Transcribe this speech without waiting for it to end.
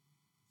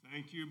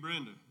Thank you,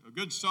 Brenda. A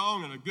good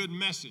song and a good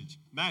message.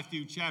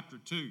 Matthew chapter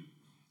 2.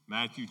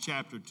 Matthew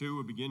chapter 2,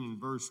 we'll begin in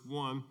verse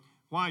 1.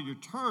 While you're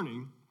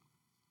turning,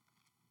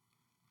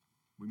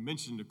 we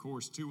mentioned, of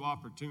course, two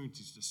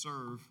opportunities to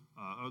serve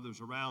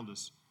others around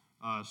us,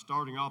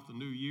 starting off the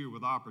new year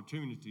with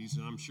opportunities,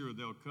 and I'm sure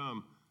they'll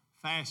come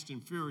fast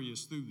and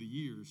furious through the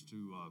years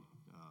to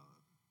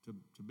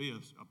be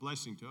a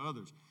blessing to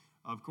others.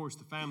 Of course,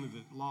 the family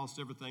that lost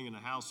everything in a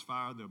house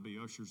fire, there'll be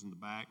ushers in the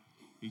back,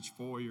 each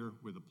foyer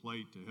with a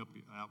plate to help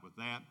you out with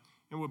that.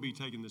 And we'll be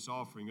taking this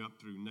offering up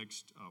through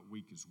next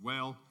week as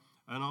well.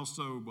 And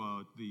also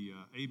the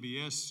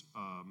ABS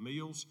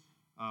meals.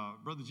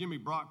 Brother Jimmy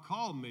Brock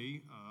called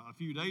me a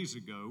few days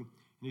ago,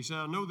 and he said,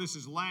 I know this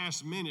is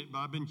last minute, but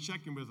I've been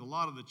checking with a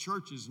lot of the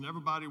churches, and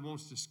everybody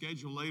wants to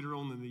schedule later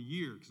on in the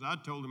year. Because I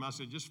told him, I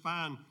said, just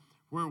find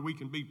where we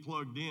can be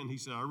plugged in. He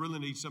said, I really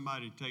need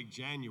somebody to take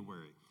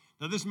January.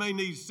 Now, this may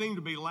seem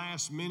to be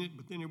last minute,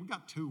 but then we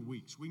got 2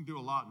 weeks. We can do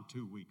a lot in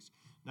 2 weeks.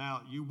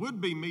 Now, you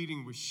would be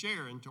meeting with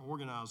Sharon to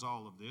organize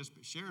all of this,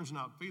 but Sharon's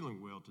not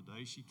feeling well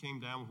today. She came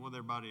down with what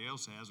everybody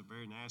else has, a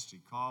very nasty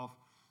cough,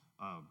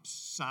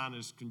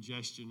 sinus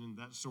congestion, and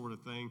that sort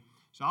of thing.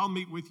 So I'll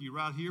meet with you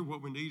right here.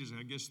 What we need is,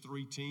 I guess,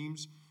 3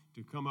 teams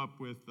to come up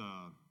with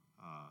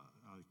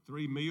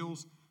 3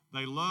 meals.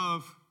 They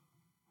love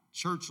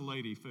church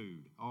lady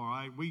food, all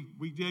right?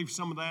 We gave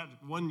some of that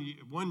one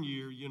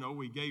year,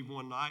 we gave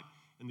one night,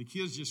 and the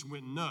kids just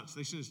went nuts.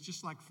 They said it's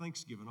just like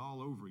Thanksgiving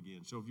all over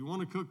again. So if you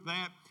want to cook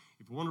that,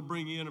 if you want to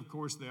bring in, of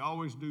course, they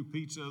always do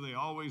pizza. They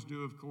always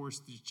do, of course,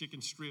 the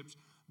chicken strips,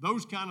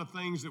 those kind of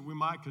things that we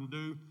can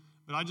do.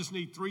 But I just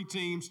need 3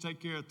 teams, take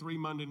care of 3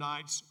 Monday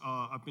nights.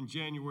 Up in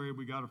January,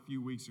 we got a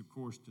few weeks, of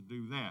course, to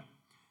do that.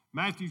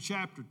 Matthew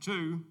chapter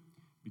 2,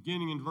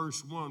 beginning in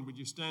verse 1, would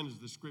you stand as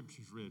the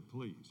scriptures read,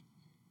 please?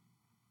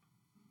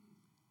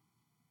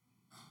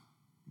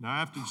 Now,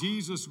 after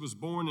Jesus was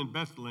born in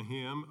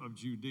Bethlehem of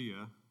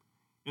Judea,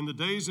 in the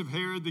days of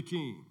Herod the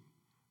king,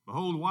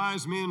 behold,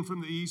 wise men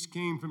from the east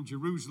came from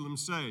Jerusalem,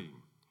 saying,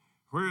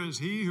 Where is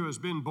he who has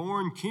been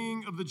born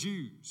King of the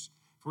Jews?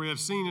 For we have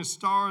seen his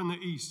star in the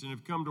east and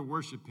have come to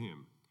worship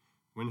him.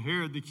 When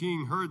Herod the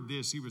king heard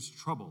this, he was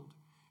troubled,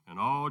 and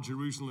all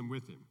Jerusalem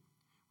with him.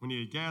 When he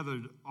had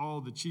gathered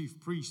all the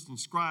chief priests and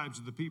scribes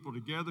of the people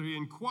together, he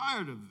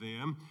inquired of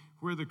them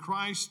where the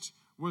Christ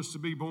was to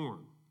be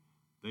born.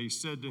 They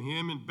said to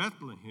him, In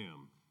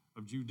Bethlehem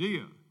of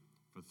Judea,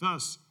 for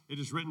thus it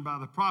is written by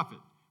the prophet,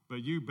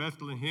 But you,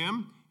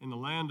 Bethlehem, in the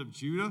land of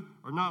Judah,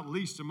 are not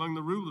least among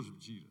the rulers of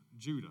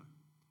Judah.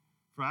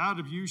 For out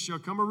of you shall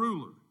come a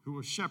ruler who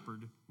will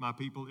shepherd my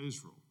people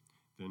Israel.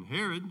 Then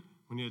Herod,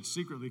 when he had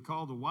secretly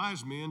called the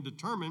wise men,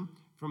 determined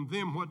from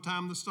them what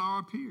time the star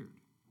appeared.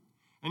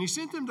 And he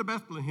sent them to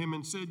Bethlehem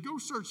and said, Go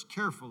search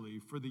carefully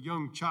for the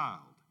young child.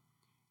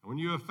 And when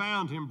you have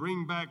found him,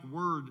 bring back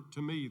word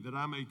to me that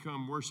I may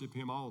come worship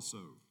him also.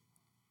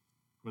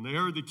 When they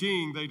heard the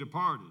king, they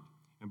departed.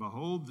 And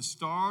behold, the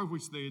star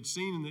which they had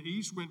seen in the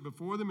east went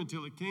before them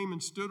until it came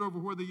and stood over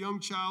where the young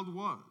child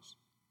was.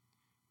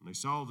 When they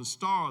saw the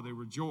star, they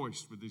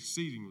rejoiced with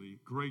exceedingly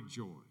great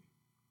joy.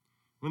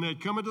 When they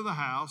had come into the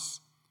house,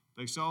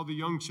 they saw the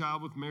young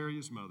child with Mary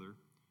his mother,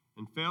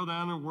 and fell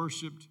down and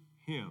worshipped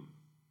him.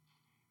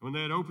 And when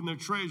they had opened their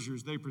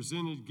treasures, they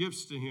presented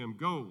gifts to him,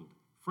 gold,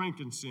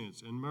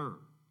 frankincense, and myrrh.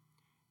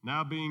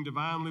 Now being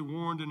divinely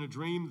warned in a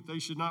dream that they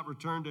should not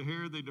return to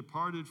Herod, they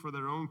departed for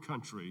their own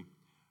country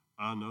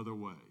another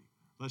way.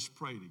 Let's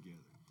pray together.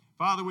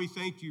 Father, we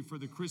thank you for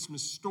the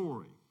Christmas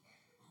story.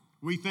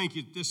 We thank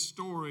you that this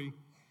story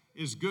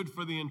is good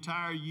for the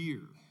entire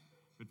year.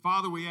 But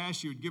Father, we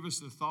ask you to give us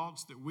the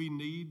thoughts that we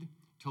need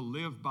to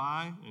live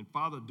by. And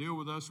Father, deal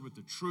with us with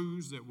the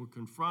truths that will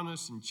confront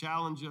us and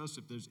challenge us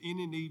if there's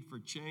any need for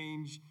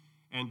change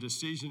and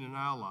decision in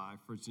our life.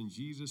 For it's in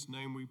Jesus'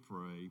 name we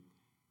pray.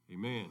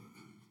 Amen.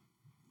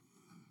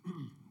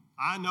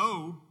 I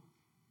know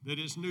that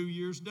it's New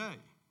Year's Day.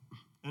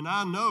 And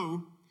I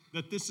know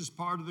that this is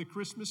part of the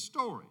Christmas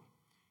story.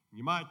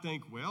 You might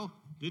think, well,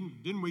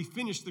 didn't we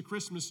finish the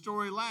Christmas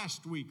story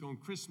last week on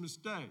Christmas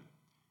Day?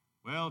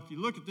 Well, if you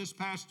look at this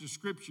passage of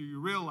Scripture, you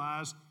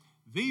realize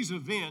these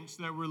events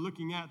that we're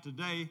looking at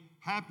today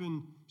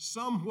happened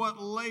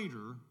somewhat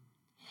later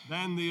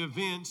than the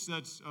events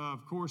that's,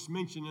 of course,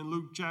 mentioned in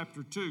Luke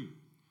chapter 2.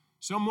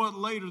 Somewhat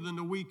later than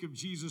the week of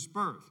Jesus'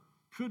 birth.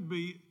 Could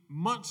be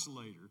months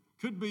later.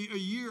 Could be a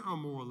year or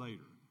more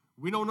later.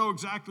 We don't know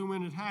exactly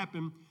when it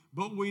happened,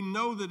 but we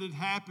know that it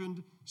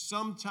happened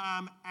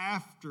sometime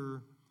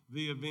after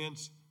the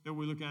events that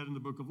we look at in the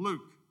book of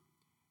Luke.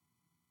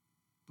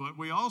 But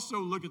we also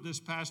look at this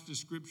passage of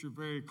Scripture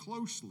very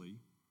closely,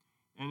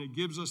 and it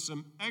gives us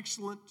some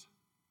excellent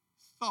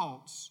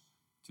thoughts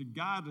to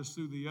guide us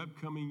through the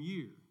upcoming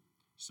year.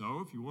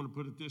 So, if you want to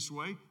put it this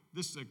way,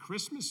 this is a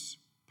Christmas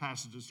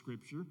passage of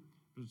Scripture,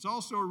 but it's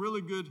also a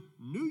really good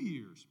New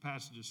Year's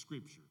passage of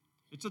Scripture.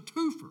 It's a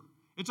twofer.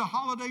 It's a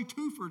holiday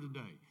twofer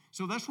today.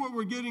 So that's what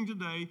we're getting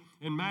today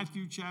in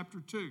Matthew chapter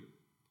 2.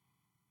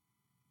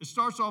 It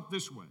starts off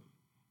this way.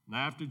 Now,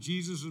 after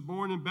Jesus was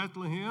born in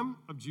Bethlehem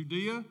of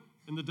Judea,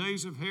 In the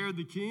days of Herod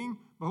the king,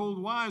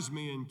 behold, wise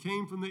men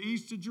came from the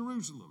east to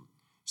Jerusalem,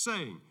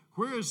 saying,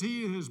 where is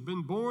he who has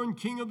been born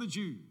King of the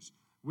Jews?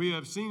 We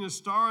have seen a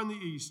star in the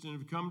east and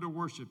have come to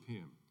worship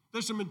him.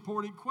 There's some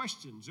important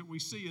questions that we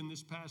see in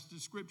this passage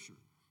of Scripture.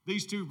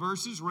 These two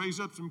verses raise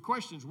up some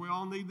questions. We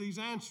all need these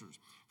answers.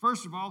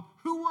 First of all,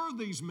 who were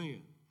these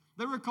men?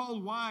 They were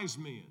called wise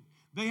men.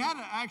 They had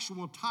an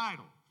actual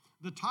title.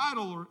 The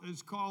title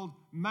is called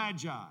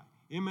Magi,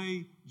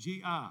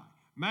 M-A-G-I,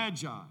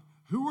 Magi.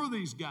 Who were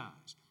these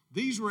guys?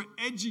 These were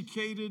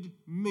educated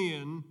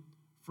men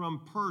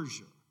from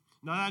Persia.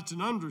 Now, that's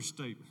an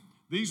understatement.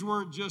 These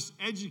weren't just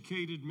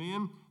educated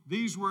men.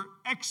 These were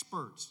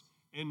experts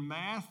in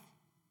math,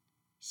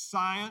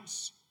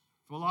 science,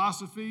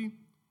 philosophy,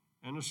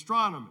 and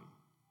astronomy.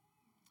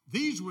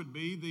 These would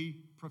be the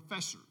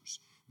professors.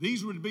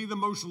 These would be the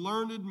most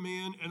learned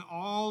men in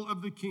all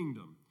of the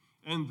kingdom,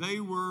 and they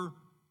were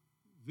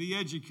the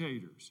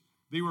educators.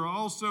 They were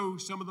also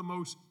some of the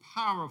most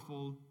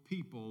powerful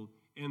people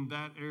in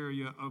that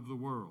area of the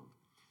world.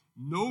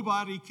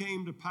 Nobody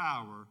came to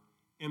power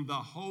in the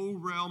whole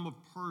realm of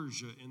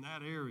Persia in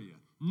that area.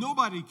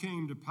 Nobody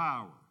came to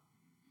power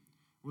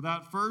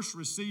without first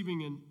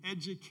receiving an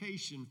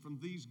education from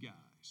these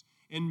guys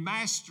and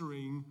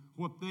mastering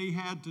what they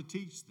had to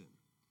teach them,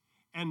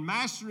 and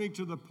mastering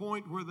to the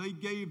point where they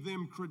gave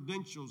them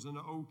credentials and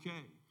an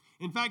okay.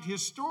 In fact,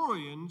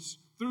 historians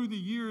through the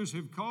years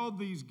have called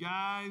these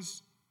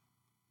guys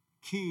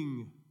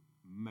king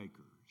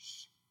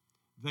makers.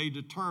 They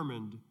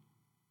determined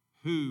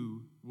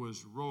who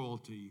was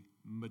royalty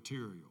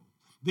material.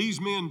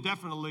 These men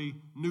definitely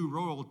knew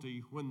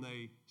royalty when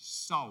they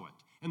saw it,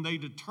 and they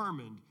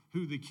determined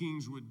who the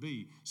kings would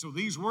be. So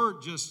these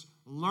weren't just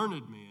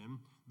learned men.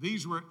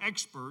 These were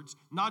experts,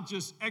 not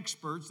just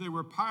experts. They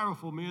were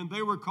powerful men.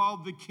 They were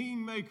called the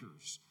king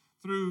makers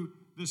through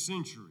the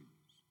centuries.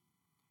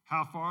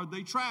 How far did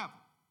they travel?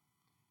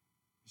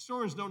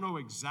 Historians don't know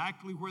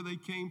exactly where they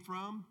came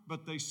from,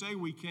 but they say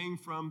we came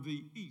from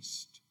the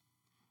east.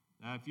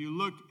 Now, if you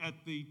look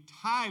at the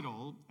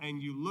title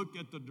and you look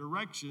at the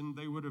direction,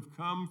 they would have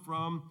come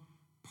from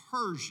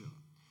Persia.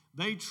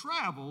 They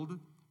traveled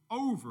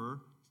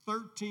over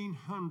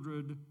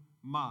 1,300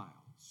 miles.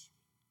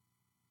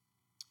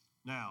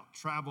 Now,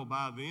 travel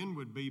by then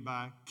would be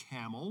by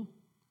camel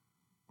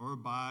or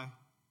by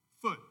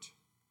foot.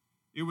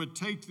 It would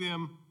take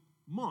them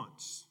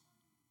months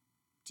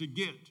to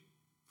get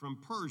from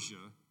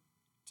Persia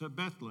to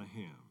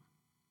Bethlehem.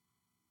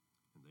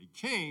 And they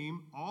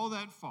came all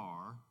that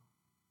far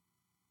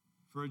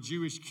for a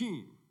Jewish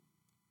king.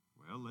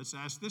 Well, let's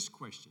ask this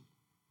question.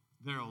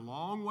 They're a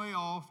long way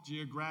off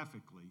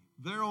geographically.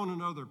 They're on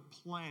another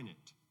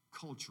planet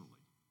culturally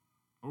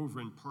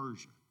over in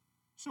Persia.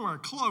 Somewhere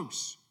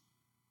close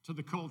to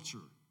the culture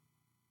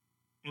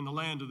in the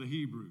land of the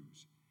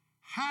Hebrews.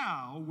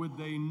 How would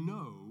they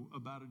know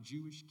about a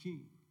Jewish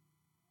king?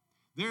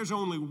 There's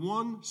only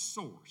one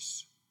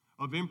source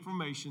of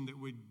information that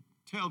would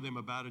tell them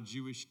about a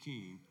Jewish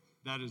king.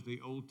 That is the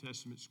Old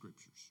Testament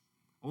Scriptures.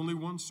 Only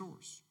one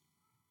source.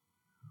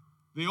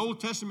 The Old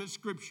Testament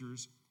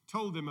Scriptures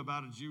told them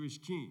about a Jewish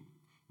king.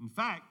 In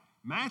fact,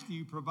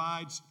 Matthew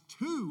provides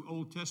 2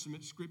 Old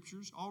Testament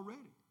Scriptures already.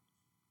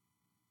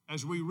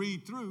 As we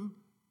read through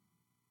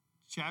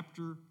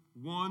chapter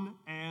 1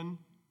 and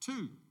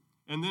 2.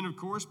 And then, of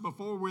course,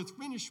 before we're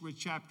finished with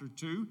chapter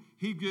 2,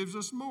 he gives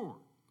us more.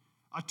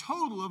 A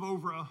total of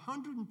over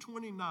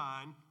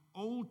 129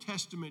 Old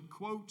Testament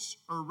quotes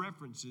or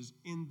references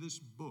in this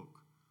book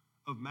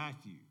of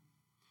Matthew.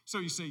 So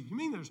you say, you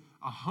mean there's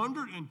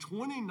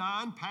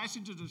 129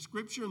 passages of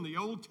Scripture in the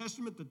Old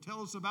Testament that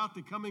tell us about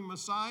the coming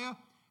Messiah?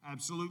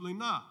 Absolutely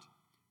not.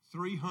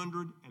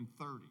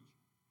 330.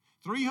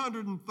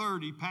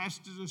 330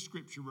 passages of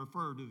Scripture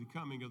refer to the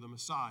coming of the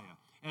Messiah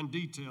and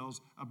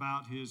details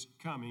about his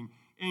coming,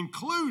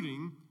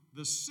 including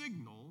the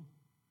signal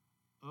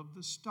of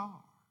the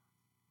star.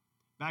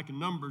 Back in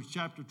Numbers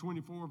chapter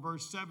 24,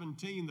 verse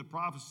 17, the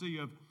prophecy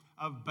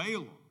of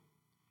Balaam,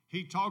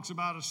 he talks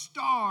about a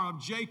star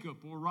of Jacob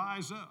will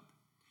rise up.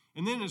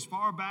 And then as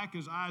far back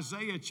as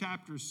Isaiah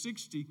chapter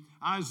 60,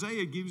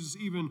 Isaiah gives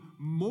us even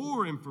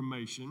more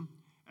information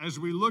as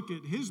we look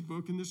at his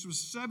book, and this was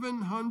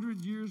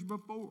 700 years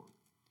before.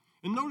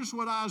 And notice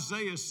what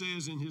Isaiah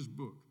says in his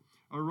book.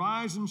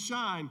 Arise and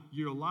shine,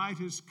 your light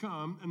has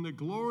come, and the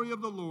glory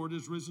of the Lord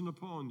is risen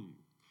upon you.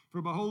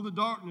 For behold, the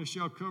darkness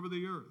shall cover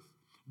the earth.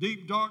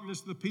 Deep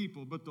darkness the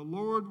people, but the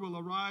Lord will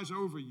arise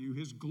over you.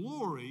 His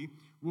glory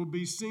will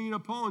be seen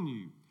upon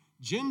you.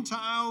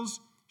 Gentiles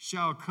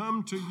shall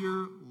come to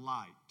your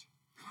light,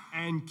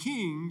 and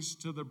kings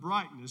to the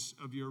brightness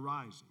of your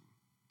rising.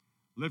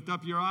 Lift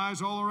up your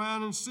eyes all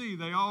around and see.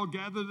 They all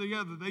gather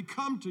together. They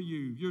come to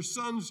you. Your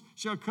sons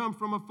shall come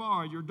from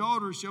afar. Your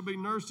daughters shall be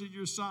nursed at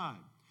your side.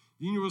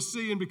 Then you will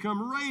see and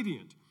become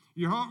radiant.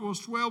 Your heart will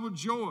swell with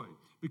joy.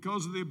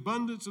 because of the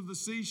abundance of the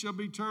sea shall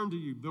be turned to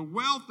you. The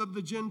wealth of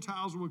the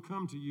Gentiles will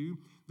come to you.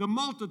 The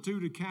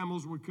multitude of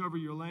camels will cover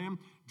your land.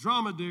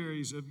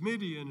 Dromedaries of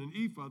Midian and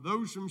Ephah,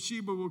 those from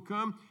Sheba will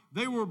come.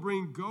 They will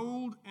bring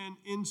gold and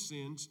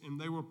incense, and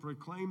they will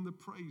proclaim the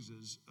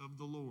praises of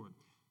the Lord.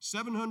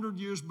 700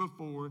 years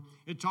before,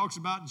 it talks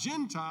about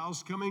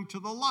Gentiles coming to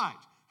the light.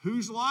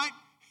 Whose light?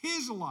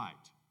 His light.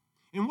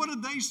 And what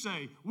did they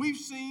say? We've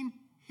seen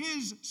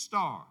his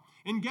star.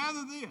 And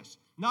gather this,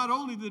 not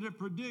only did it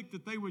predict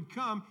that they would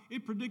come,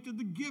 it predicted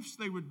the gifts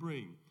they would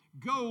bring,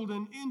 gold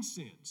and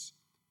incense.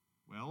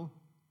 Well,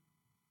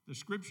 the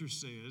scripture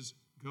says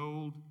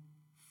gold,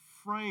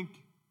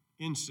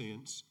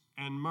 frankincense,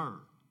 and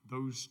myrrh.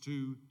 Those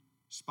two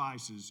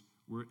spices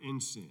were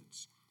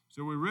incense.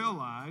 So we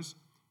realize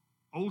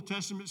Old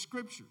Testament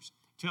scriptures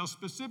tell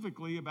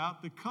specifically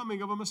about the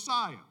coming of a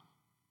Messiah.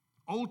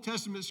 Old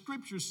Testament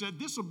scriptures said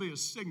this will be a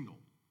signal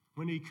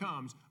when he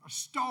comes. A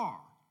star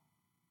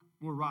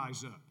will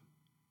rise up.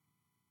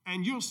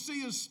 And you'll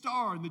see a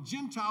star, and the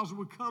Gentiles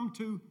will come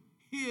to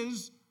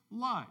his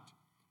light.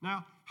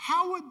 Now,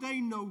 how would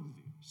they know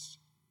this?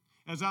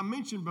 As I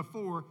mentioned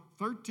before,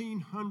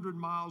 1,300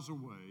 miles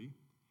away,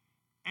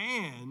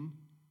 and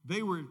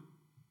they were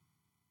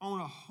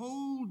on a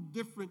whole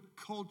different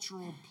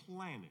cultural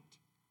planet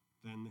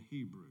than the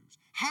Hebrews.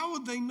 How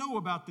would they know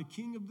about the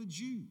King of the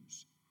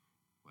Jews?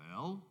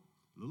 Well,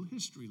 a little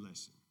history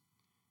lesson.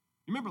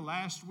 You remember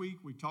last week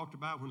we talked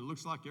about when it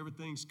looks like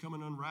everything's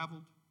coming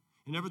unraveled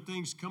and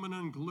everything's coming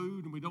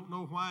unglued and we don't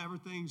know why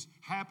everything's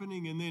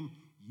happening, and then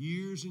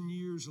years and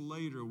years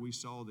later we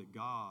saw that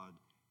God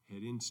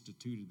had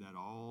instituted that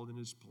all in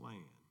his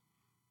plan.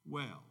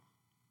 Well,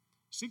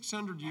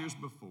 600 years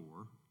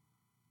before,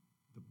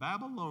 the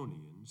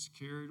Babylonians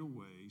carried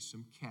away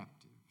some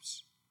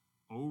captives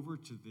over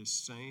to this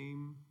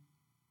same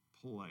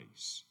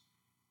place.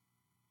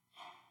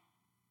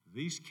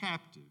 These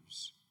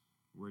captives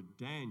were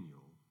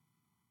Daniel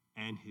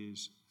and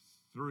his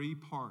 3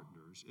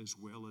 partners, as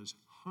well as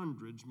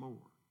hundreds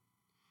more.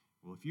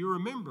 Well, if you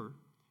remember,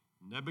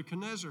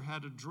 Nebuchadnezzar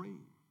had a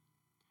dream.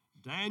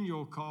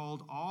 Daniel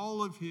called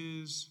all of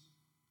his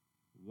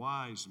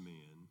wise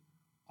men,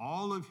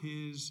 all of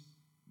his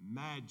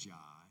magi,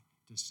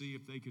 to see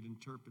if they could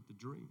interpret the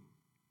dream.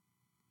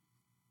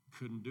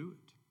 Couldn't do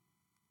it.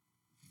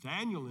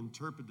 Daniel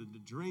interpreted the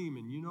dream,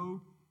 and you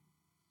know,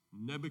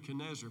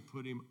 Nebuchadnezzar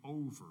put him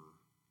over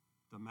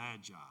the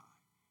magi.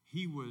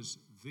 He was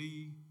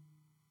the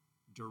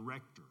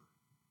director,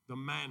 the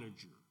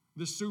manager,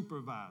 the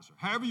supervisor,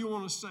 however you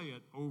want to say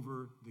it,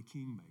 over the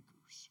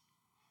kingmakers.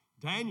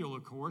 Daniel,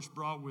 of course,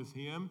 brought with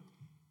him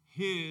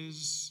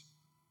his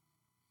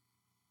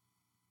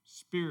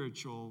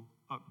spiritual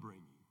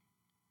upbringing.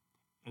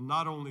 And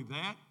not only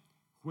that,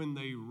 when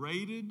they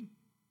raided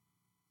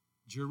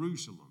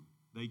Jerusalem,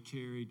 they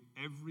carried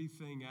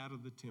everything out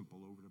of the temple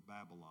over to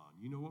Babylon.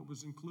 You know what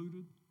was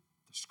included?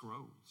 The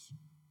scrolls.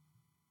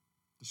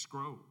 The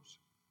scrolls.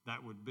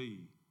 That would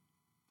be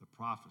the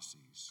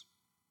prophecies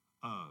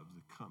of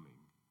the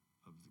coming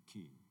of the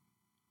king.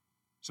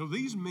 So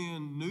these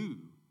men knew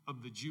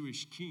of the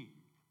Jewish king.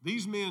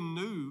 These men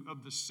knew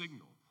of the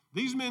signal.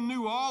 These men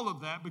knew all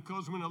of that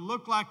because when it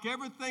looked like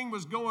everything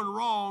was going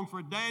wrong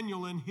for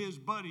Daniel and his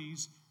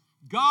buddies,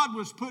 God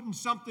was putting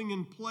something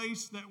in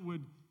place that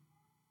would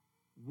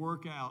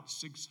work out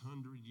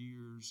 600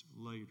 years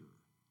later.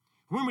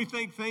 When we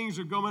think things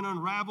are going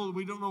unraveled,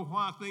 we don't know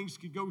why things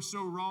could go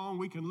so wrong,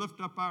 we can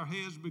lift up our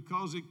heads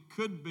because it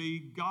could be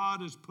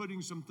God is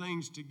putting some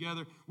things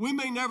together. We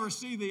may never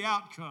see the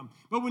outcome,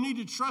 but we need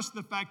to trust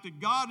the fact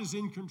that God is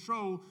in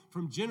control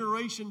from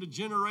generation to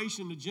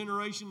generation to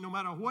generation. No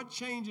matter what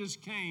changes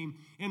came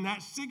in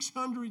that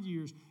 600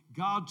 years,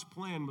 God's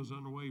plan was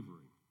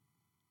unwavering.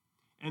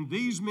 And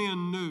these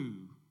men knew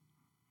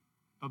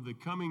of the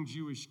coming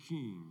Jewish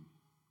king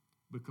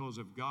because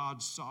of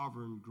God's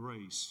sovereign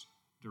grace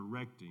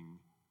directing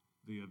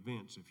the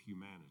events of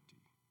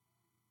humanity.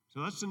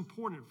 So that's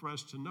important for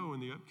us to know in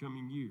the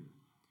upcoming year.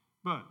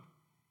 But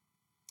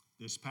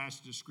this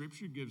passage of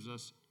Scripture gives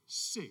us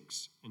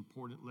 6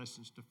 important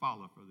lessons to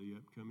follow for the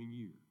upcoming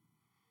year.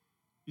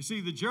 You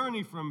see, the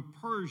journey from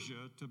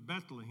Persia to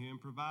Bethlehem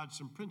provides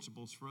some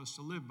principles for us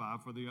to live by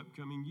for the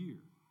upcoming year.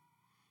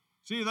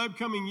 See, the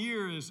upcoming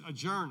year is a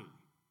journey.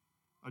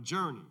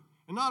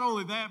 And not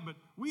only that, but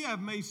we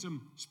have made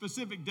some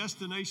specific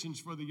destinations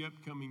for the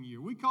upcoming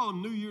year. We call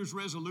them New Year's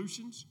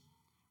resolutions.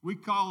 We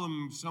call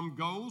them some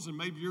goals, and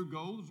maybe your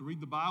goal is to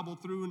read the Bible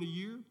through in a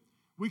year.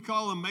 We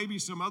call them maybe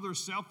some other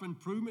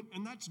self-improvement,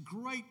 and that's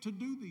great to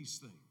do these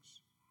things.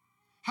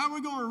 How are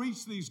we going to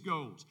reach these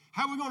goals?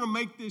 How are we going to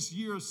make this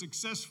year a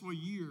successful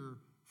year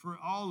for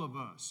all of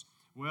us?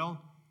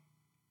 Well,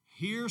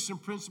 here are some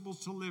principles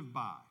to live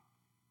by.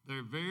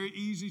 They're very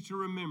easy to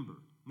remember.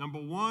 Number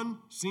 1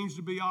 seems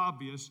to be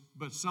obvious,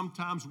 but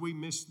sometimes we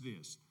miss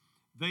this.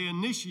 They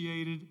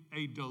initiated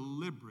a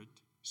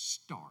deliberate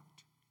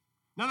start.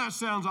 Now that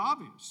sounds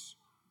obvious,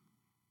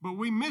 but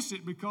we miss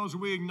it because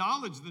we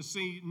acknowledge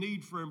the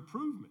need for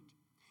improvement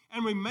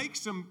and we make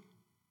some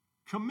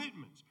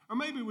commitments, Or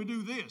maybe we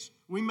do this.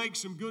 We make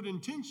some good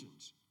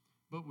intentions,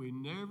 but we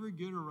never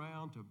get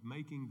around to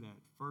making that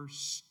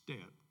first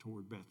step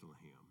toward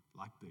Bethlehem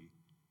like the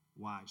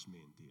wise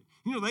men did.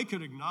 You know, they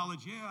could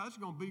acknowledge, yeah, that's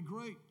going to be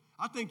great.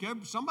 I think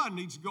somebody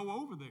needs to go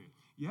over there.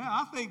 Yeah,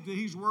 I think that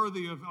he's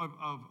worthy of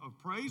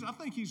praise. I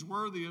think he's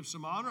worthy of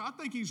some honor. I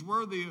think he's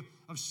worthy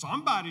of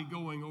somebody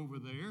going over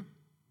there.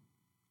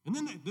 And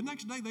then the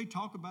next day they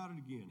talk about it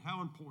again,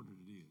 how important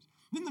it is.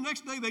 Then the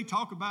next day they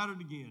talk about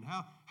it again,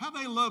 how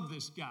they love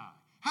this guy,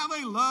 how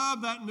they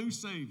love that new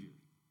Savior.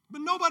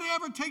 But nobody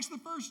ever takes the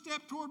first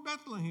step toward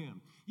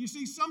Bethlehem. You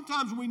see,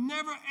 sometimes we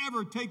never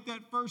ever take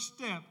that first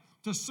step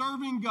to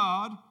serving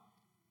God,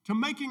 to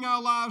making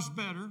our lives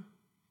better,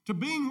 to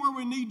being where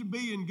we need to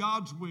be in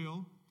God's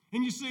will.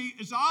 And you see,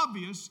 it's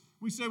obvious.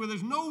 We say, well,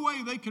 there's no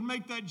way they can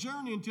make that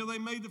journey until they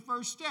made the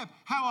first step.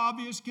 How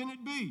obvious can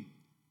it be?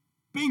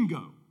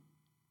 Bingo.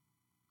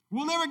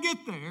 We'll never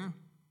get there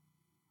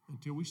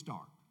until we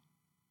start.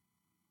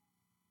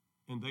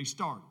 And they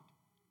started.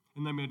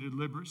 And they made a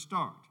deliberate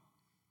start.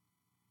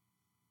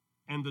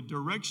 And the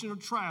direction of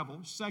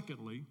travel,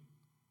 secondly,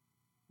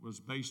 was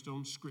based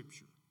on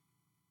Scripture.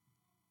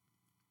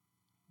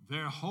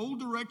 Their whole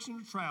direction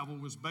of travel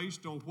was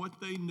based on what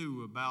they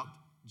knew about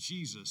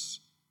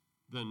Jesus,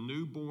 the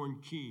newborn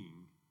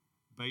King,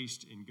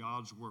 based in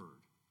God's Word.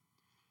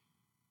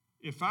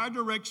 If our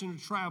direction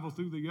of travel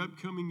through the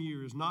upcoming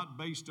year is not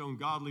based on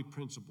godly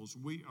principles,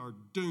 we are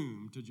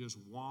doomed to just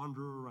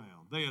wander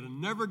around. They had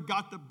never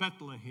got to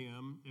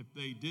Bethlehem if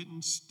they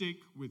didn't stick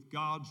with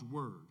God's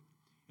Word.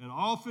 And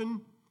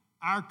often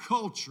our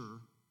culture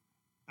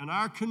and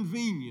our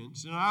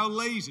convenience and our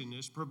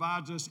laziness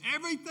provides us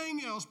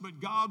everything else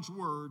but God's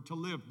Word to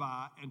live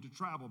by and to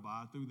travel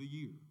by through the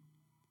year.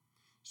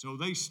 So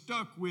they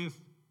stuck with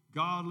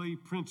godly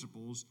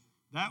principles.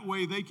 That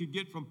way they could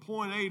get from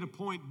point A to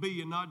point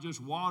B and not just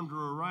wander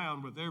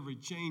around with every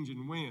change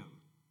in wind.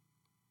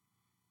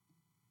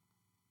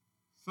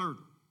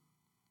 Thirdly,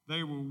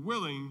 they were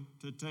willing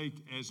to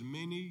take as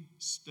many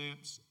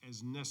steps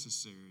as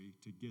necessary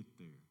to get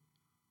there.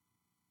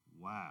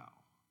 Wow.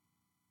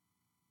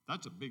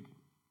 That's a big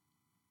one.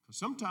 Because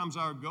sometimes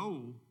our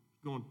goal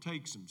is going to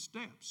take some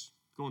steps.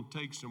 It's going to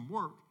take some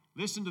work.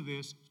 Listen to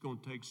this. It's going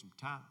to take some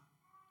time.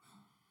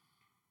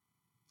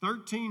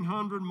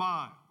 1,300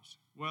 miles.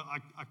 Well,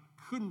 I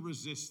couldn't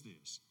resist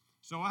this.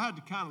 So I had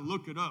to kind of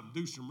look it up,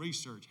 do some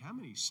research. How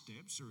many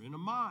steps are in a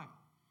mile?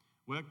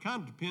 Well, it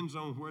kind of depends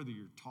on whether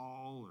you're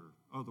tall or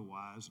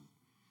otherwise.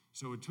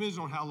 So it depends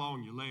on how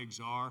long your legs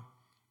are.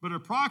 But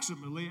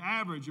approximately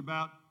average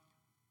about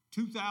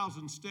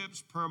 2,000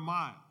 steps per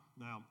mile.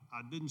 Now,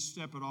 I didn't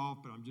step it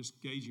off, but I'm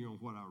just gauging on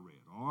what I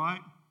read, all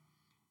right?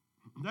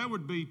 That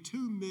would be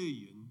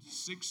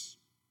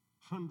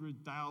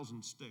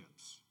 2,600,000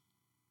 steps.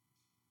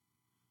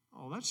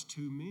 Oh, that's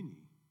too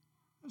many.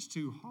 That's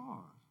too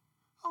hard.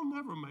 I'll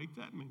never make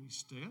that many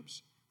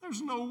steps.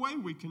 There's no way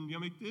we can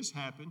make this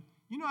happen.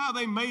 You know how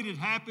they made it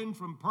happen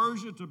from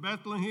Persia to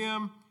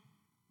Bethlehem?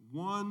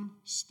 One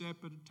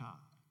step at a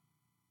time.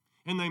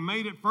 And they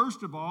made it,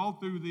 first of all,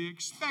 through the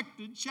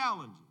expected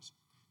challenges.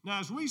 Now,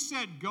 as we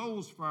set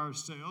goals for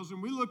ourselves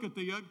and we look at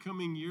the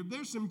upcoming year,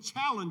 there's some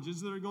challenges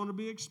that are going to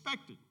be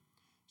expected.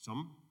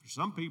 For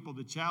some people,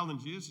 the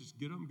challenge is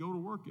get up and go to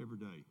work every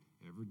day,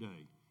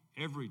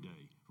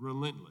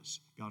 relentless.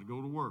 Got to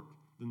go to work.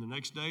 Then the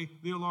next day,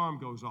 the alarm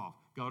goes off.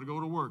 Got to go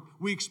to work.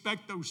 We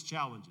expect those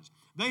challenges.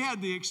 They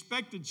had the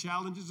expected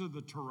challenges of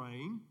the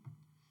terrain.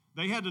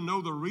 They had to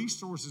know the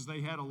resources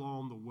they had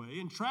along the way,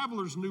 and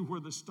travelers knew where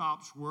the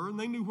stops were, and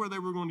they knew where they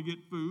were going to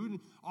get food, and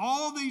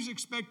all these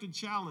expected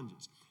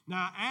challenges.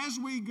 Now, as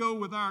we go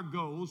with our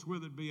goals,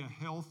 whether it be a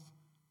health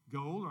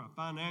goal or a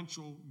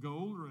financial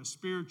goal or a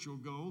spiritual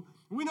goal,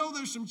 we know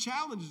there's some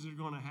challenges that are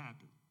going to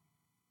happen.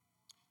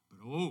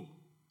 But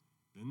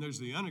then there's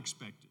the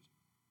unexpected.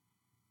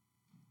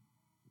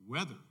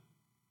 Weather.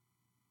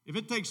 If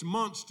it takes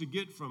months to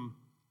get from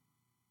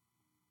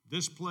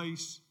this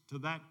place to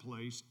that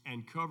place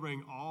and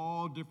covering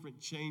all different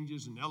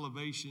changes and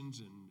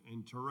elevations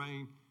and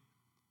terrain,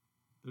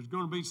 there's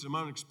going to be some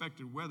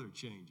unexpected weather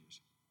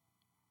changes.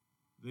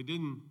 They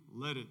didn't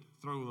let it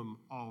throw them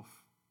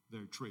off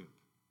their trip.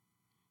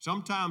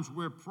 Sometimes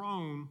we're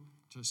prone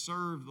to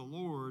serve the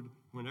Lord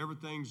when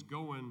everything's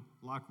going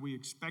like we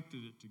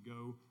expected it to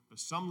go, but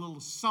some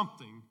little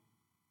something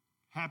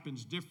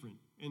happens different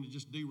and it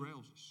just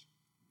derails us.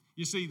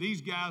 You see,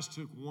 these guys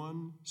took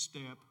one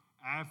step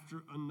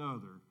after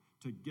another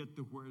to get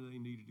to where they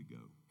needed to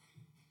go.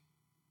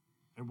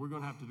 And we're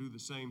going to have to do the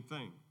same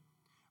thing.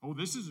 Oh,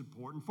 this is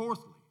important.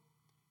 Fourthly,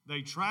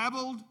 they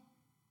traveled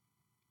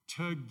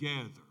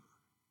together.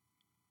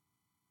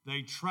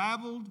 They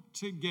traveled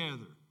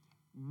together.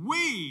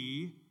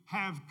 We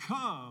have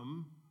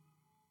come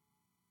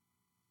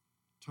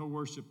to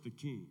worship the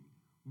King.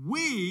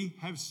 We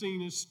have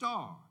seen his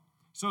star.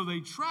 So they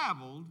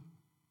traveled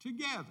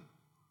together.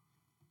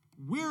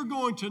 We're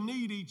going to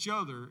need each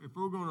other if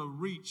we're going to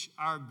reach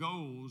our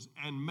goals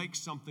and make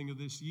something of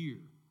this year.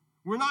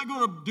 We're not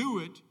going to do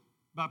it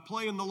by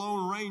playing the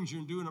Lone Ranger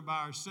and doing it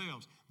by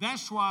ourselves.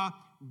 That's why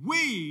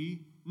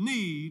we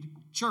need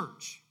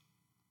church.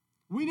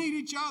 We need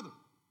each other.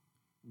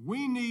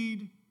 We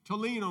need to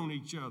lean on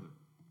each other.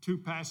 Two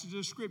passages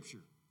of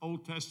Scripture,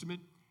 Old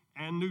Testament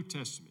and New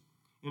Testament.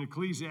 In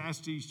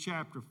Ecclesiastes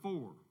chapter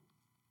 4,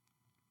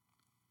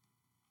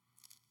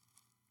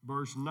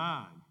 verse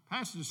 9.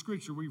 Passage of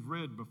Scripture we've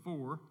read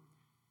before,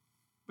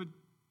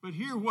 but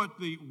hear what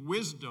the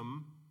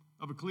wisdom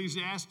of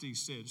Ecclesiastes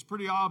said. It's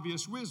pretty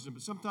obvious wisdom,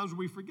 but sometimes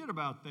we forget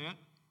about that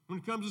when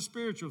it comes to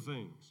spiritual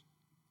things.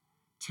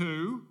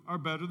 Two are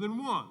better than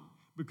one,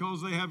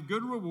 because they have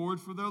good reward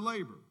for their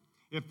labor.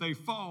 If they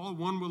fall,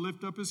 one will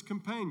lift up his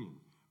companion.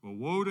 But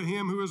woe to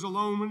him who is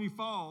alone when he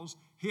falls.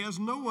 He has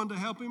no one to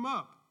help him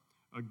up.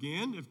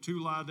 Again, if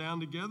two lie down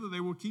together, they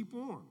will keep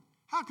warm.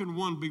 How can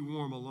one be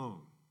warm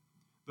alone?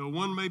 Though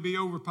one may be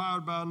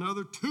overpowered by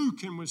another, two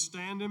can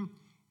withstand him,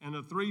 and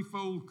a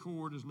threefold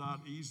cord is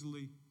not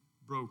easily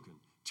broken.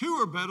 Two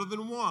are better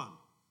than one.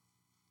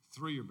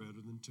 Three are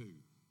better than two.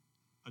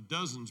 A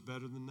dozen's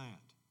better than that.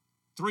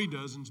 3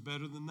 dozen's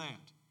better than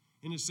that.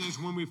 And it says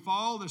when we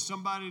fall, there's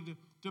somebody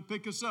to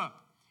pick us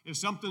up. If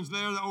something's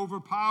there to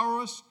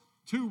overpower us,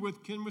 two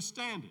can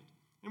withstand it.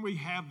 And we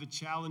have the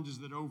challenges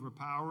that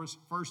overpower us.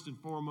 First and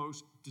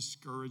foremost,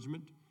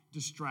 discouragement,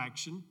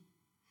 distraction.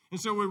 And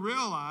so we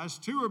realize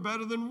two are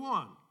better than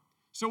one.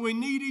 So we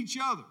need each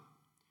other.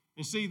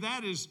 And see,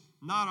 that is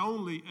not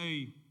only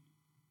a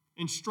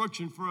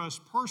instruction for us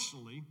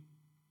personally,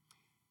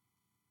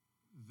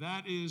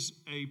 that is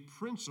a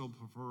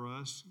principle for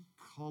us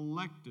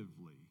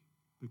collectively,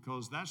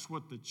 because that's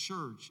what the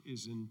church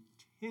is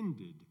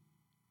intended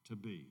to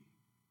be,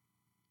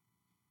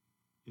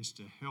 is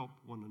to help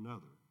one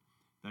another.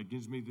 That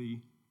gives me the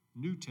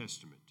New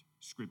Testament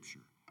Scripture.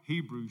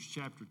 Hebrews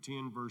chapter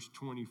 10, verse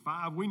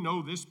 25. We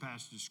know this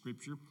passage of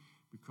Scripture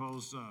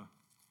because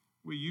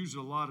we use it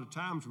a lot of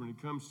times when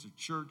it comes to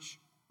church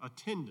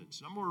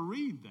attendance. I'm going to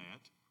read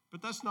that,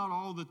 but that's not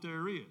all that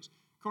there is.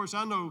 Of course,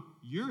 I know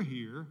you're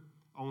here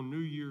on New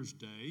Year's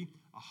Day,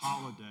 a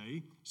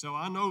holiday, so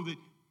I know that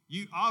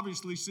you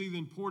obviously see the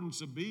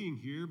importance of being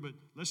here, but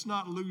let's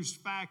not lose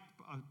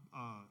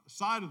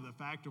sight of the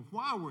fact of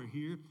why we're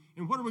here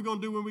and what are we going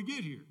to do when we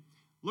get here.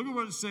 Look at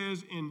what it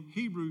says in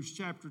Hebrews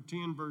chapter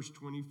 10, verse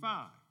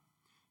 25.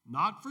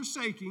 Not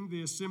forsaking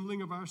the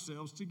assembling of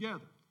ourselves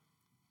together.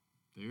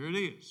 There it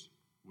is.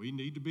 We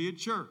need to be at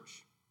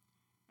church,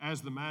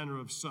 as the manner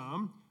of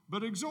some,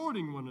 but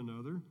exhorting one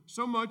another,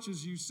 so much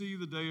as you see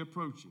the day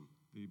approaching.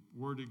 The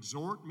word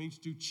exhort means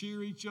to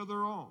cheer each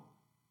other on,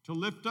 to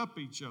lift up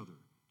each other,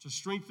 to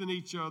strengthen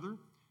each other.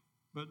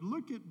 But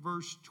look at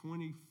verse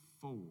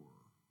 24.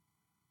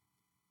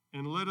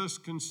 And let us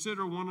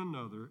consider one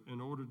another in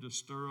order to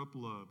stir up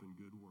love and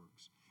good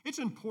works. It's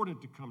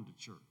important to come to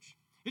church.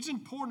 It's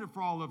important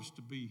for all of us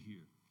to be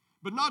here,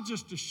 but not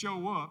just to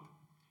show up.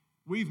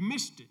 We've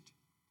missed it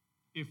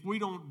if we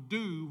don't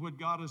do what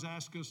God has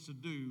asked us to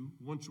do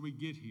once we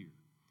get here.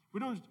 We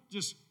don't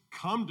just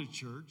come to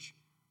church.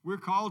 We're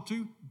called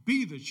to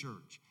be the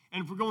church.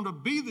 And if we're going to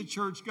be the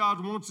church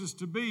God wants us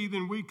to be,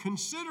 then we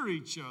consider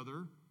each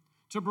other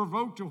to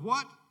provoke to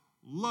what?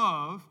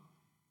 Love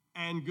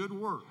and good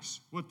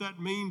works. What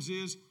that means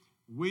is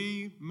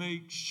we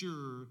make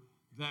sure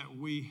that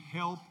we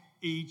help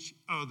each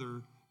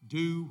other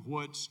do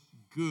what's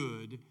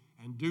good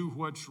and do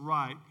what's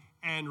right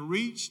and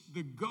reach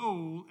the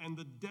goal and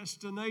the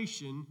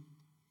destination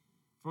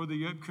for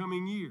the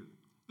upcoming year.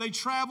 They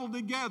traveled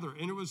together,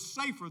 and it was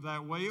safer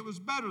that way. It was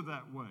better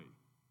that way.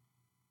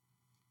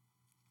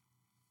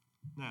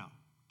 Now,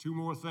 2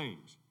 more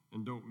things,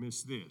 and don't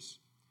miss this.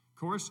 Of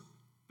course,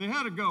 they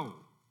had a goal.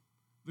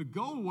 The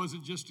goal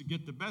wasn't just to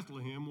get to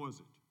Bethlehem, was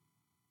it?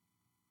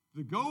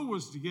 The goal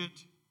was to get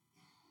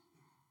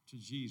to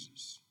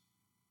Jesus.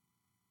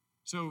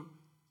 So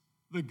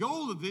the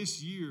goal of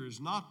this year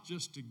is not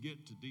just to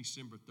get to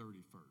December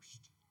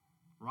 31st,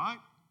 right?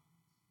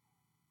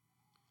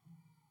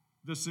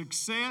 The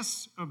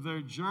success of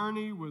their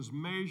journey was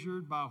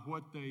measured by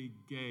what they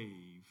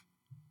gave,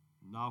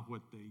 not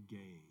what they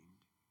gained.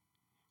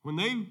 When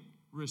they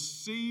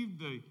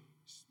received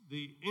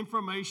the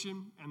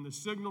information and the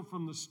signal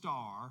from the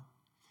star,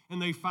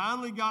 and they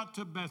finally got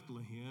to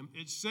Bethlehem,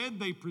 it said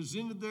they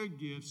presented their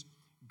gifts,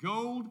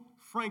 gold,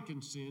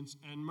 frankincense,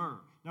 and myrrh.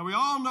 Now, we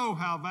all know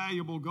how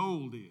valuable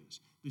gold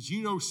is. Did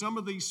you know some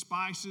of these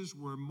spices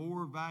were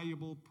more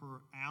valuable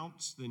per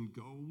ounce than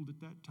gold at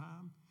that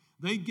time?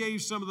 They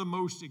gave some of the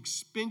most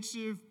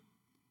expensive,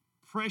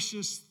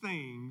 precious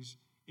things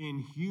in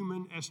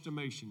human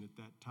estimation at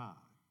that time.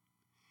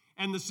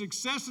 And the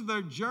success of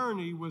their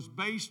journey was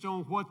based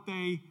on what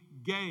they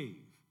gave.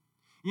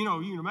 You know,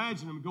 you can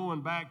imagine them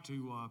going back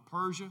to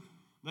Persia.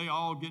 They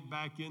all get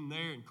back in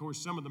there. And, of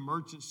course, some of the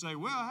merchants say,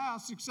 well, how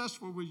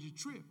successful was your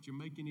trip? Did you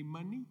make any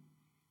money?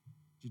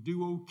 Did you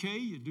do okay?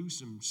 You do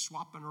some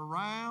swapping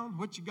around?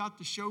 What you got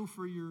to show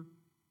for your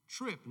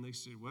trip? And they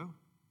said, well,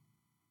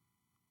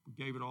 we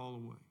gave it all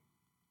away.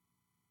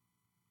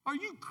 Are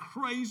you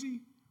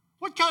crazy?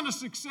 What kind of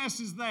success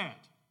is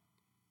that?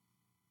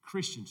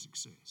 Christian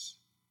success.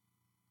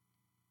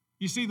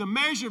 You see, the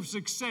measure of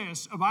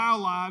success of our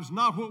lives,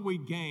 not what we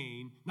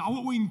gain, not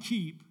what we can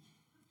keep,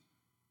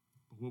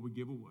 but what we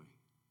give away.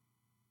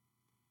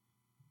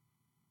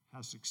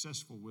 How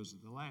successful was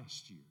it the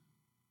last year?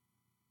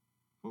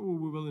 What were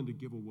we willing to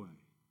give away,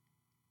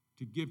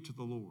 to give to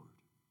the Lord,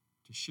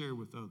 to share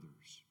with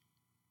others?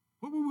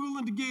 What were we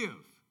willing to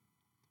give?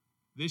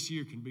 This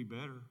year can be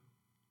better.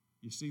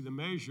 You see, the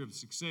measure of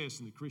success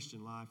in the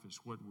Christian life is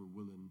what we're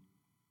willing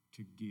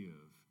to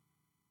give,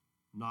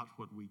 not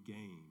what we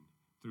gain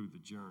through the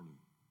journey.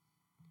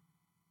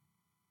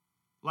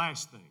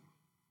 Last thing,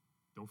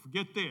 don't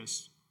forget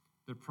this,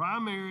 the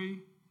primary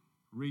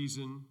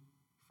reason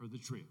for the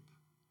trip.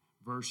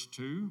 Verse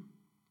 2,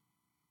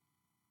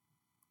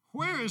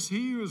 where is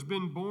he who has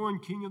been born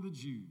King of the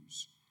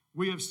Jews?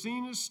 We have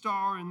seen his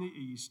star in the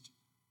east.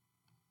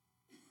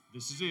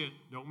 This is it,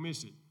 don't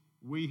miss it.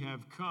 We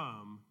have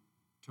come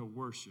to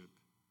worship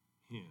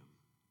him.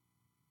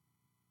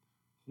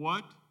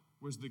 What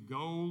was the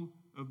goal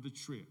of the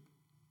trip?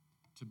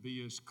 To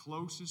be as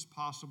close as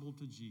possible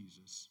to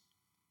Jesus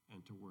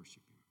and to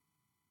worship him.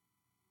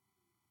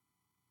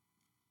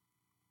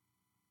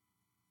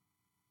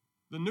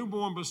 The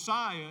newborn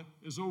Messiah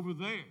is over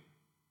there.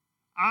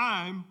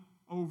 I'm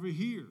over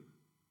here.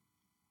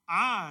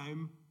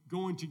 I'm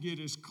going to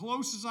get as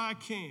close as I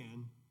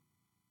can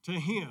to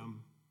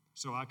him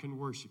so I can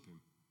worship him.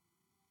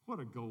 What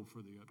a goal for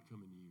the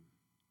upcoming year.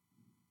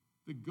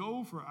 The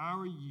goal for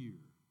our year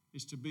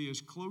is to be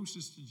as close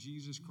as to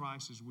Jesus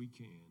Christ as we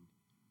can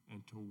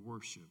and to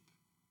worship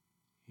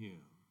him.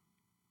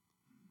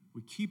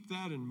 We keep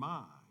that in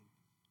mind,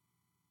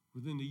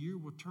 within the year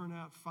will turn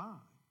out fine.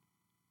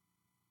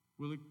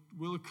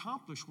 We'll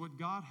accomplish what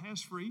God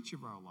has for each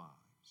of our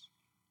lives,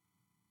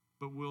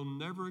 but we'll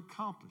never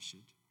accomplish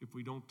it if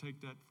we don't take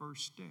that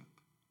first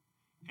step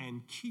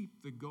and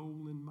keep the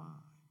goal in mind.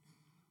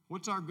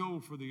 What's our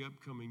goal for the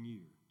upcoming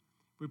year?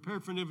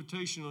 Prepare for an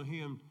invitational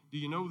hymn. Do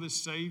you know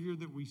this Savior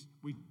that we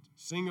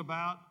sing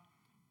about?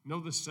 Know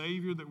the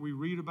Savior that we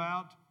read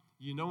about?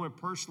 You know him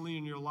personally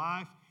in your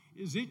life?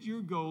 Is it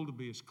your goal to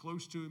be as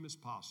close to him as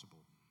possible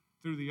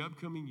through the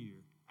upcoming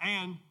year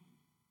and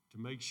to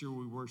make sure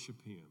we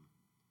worship him?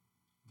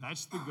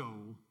 That's the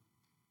goal.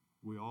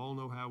 We all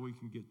know how we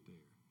can get there.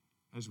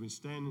 As we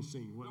stand and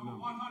sing, what number?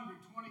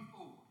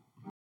 124.